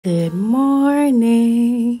Good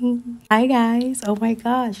morning. Hi guys. Oh my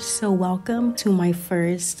gosh. So welcome to my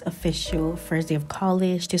first official first day of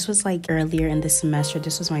college. This was like earlier in the semester.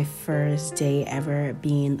 This was my first day ever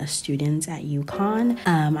being a student at UConn.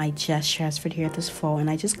 I just transferred here this fall and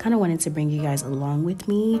I just kind of wanted to bring you guys along with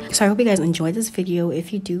me. So I hope you guys enjoyed this video.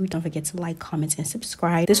 If you do, don't forget to like, comment, and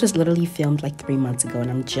subscribe. This was literally filmed like 3 months ago and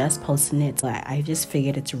I'm just posting it. But I just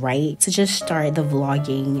figured it's right to just start the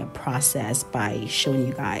vlogging process by showing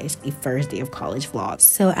you guys a first day of college vlog.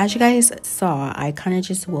 So as you guys saw, I kind of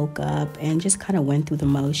just woke up and just kind of went through the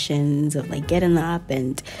motions of like getting up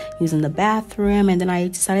and using the bathroom, and then I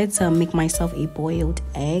decided to make myself a boiled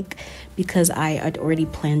egg because I had already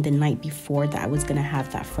planned the night before that I was gonna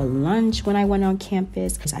have that for lunch when I went on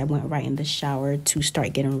campus. I went right in the shower to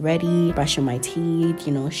start getting ready, brushing my teeth,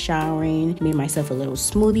 showering, made myself a little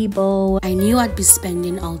smoothie bowl. I knew I'd be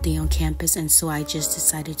spending all day on campus, and so I just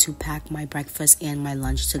decided to pack my breakfast and my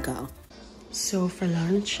lunch to go. So for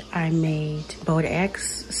lunch, I made boiled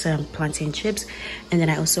eggs, some plantain chips, and then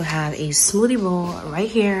I also have a smoothie bowl right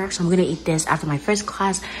here. So I'm gonna eat this after my first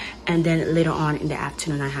class, and then later on in the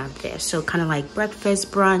afternoon I have this. So kind of like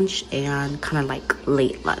breakfast, brunch, and kind of like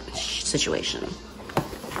late lunch situation.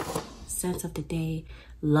 Scent of the day: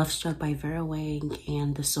 Love Struck by Vera Wang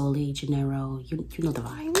and the Sole Janeiro. You know the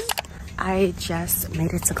vibes. I just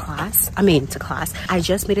made it to class. I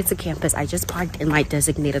just made it to campus. I just parked in my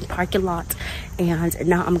designated parking lot, and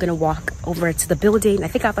now I'm gonna walk over to the building. I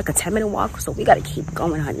think I have like a 10-minute walk, so we gotta keep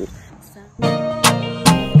going, honey.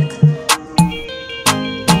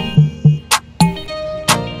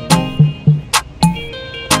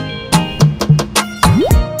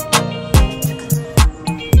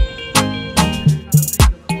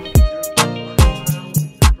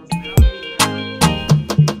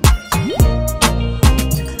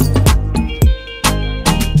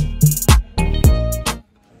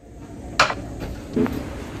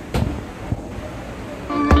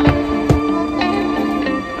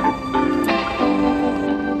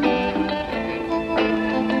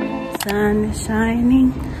 Sun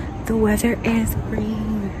shining, the weather is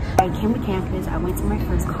green. I came to campus, I went to my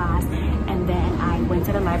first class, and then I went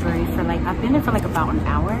to the library for like, I've been there for like about an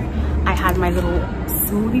hour. I had my little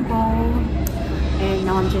smoothie bowl, and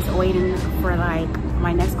now I'm just waiting for like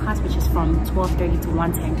my next class, which is from 12:30 to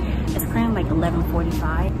 1:10. It's currently like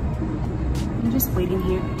 11:45. I'm just waiting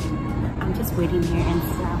here and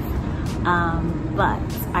stuff. But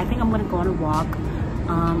I think I'm gonna go on a walk.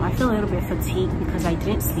 I feel a little bit fatigued because I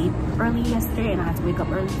didn't sleep early yesterday and I had to wake up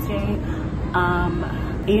early today. And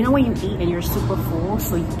you know when you eat and you're super full,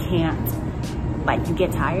 so you can't, like, you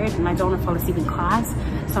get tired, and I don't want to fall asleep in class.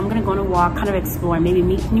 So I'm gonna go on a walk, kind of explore, maybe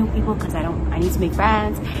meet new people because I need to make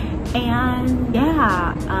friends. And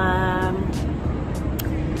yeah,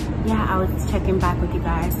 I was checking back with you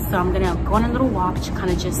guys. So I'm gonna go on a little walk to kind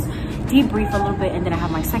of just debrief a little bit, and then I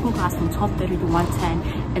have my second class from 12:30 to 1:10,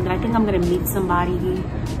 and then I think I'm gonna meet somebody,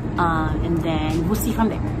 and then we'll see from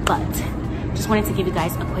there. But just wanted to give you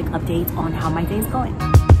guys a quick update on how my day is going.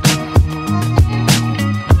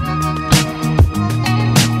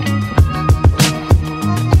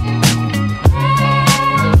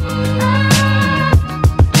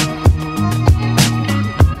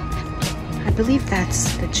 I believe that's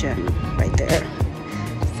the gym right there.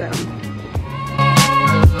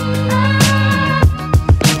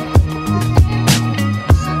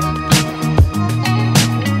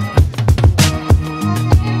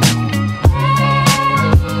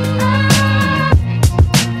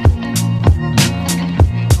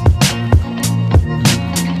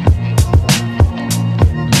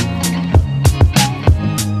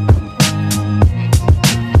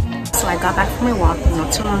 So I got back from my walk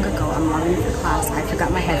not too long ago. I'm logging in for class. I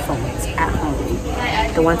forgot my headphones at home,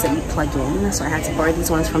 the ones that you plug in. So I had to borrow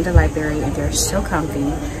these ones from the library, and they're so comfy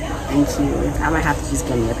and cute. I might have to just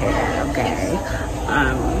get me a pair, okay?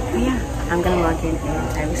 But yeah, I'm gonna log in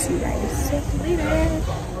and I will see you guys later.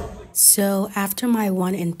 So after my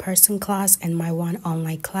one in-person class and my one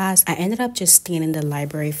online class, I ended up just staying in the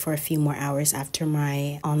library for a few more hours after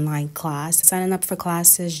my online class, signing up for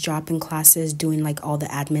classes, dropping classes, doing like all the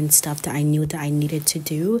admin stuff that I knew that I needed to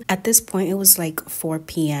do. At this point, it was like 4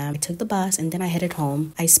 p.m. I took the bus and then I headed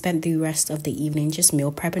home. I spent the rest of the evening just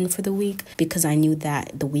meal prepping for the week because I knew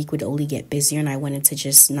that the week would only get busier and I wanted to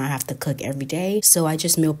just not have to cook every day. So I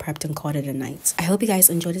just meal prepped and called it a night. I hope you guys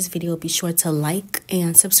enjoyed this video. Be sure to like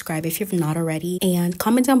and subscribe if you've not already, and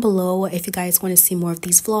comment down below if you guys want to see more of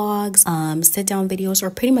these vlogs, sit down videos,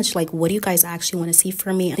 or pretty much like what do you guys actually want to see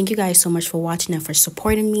from me. Thank you guys so much for watching and for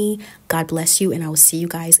supporting me. God bless you, and I will see you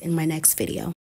guys in my next video.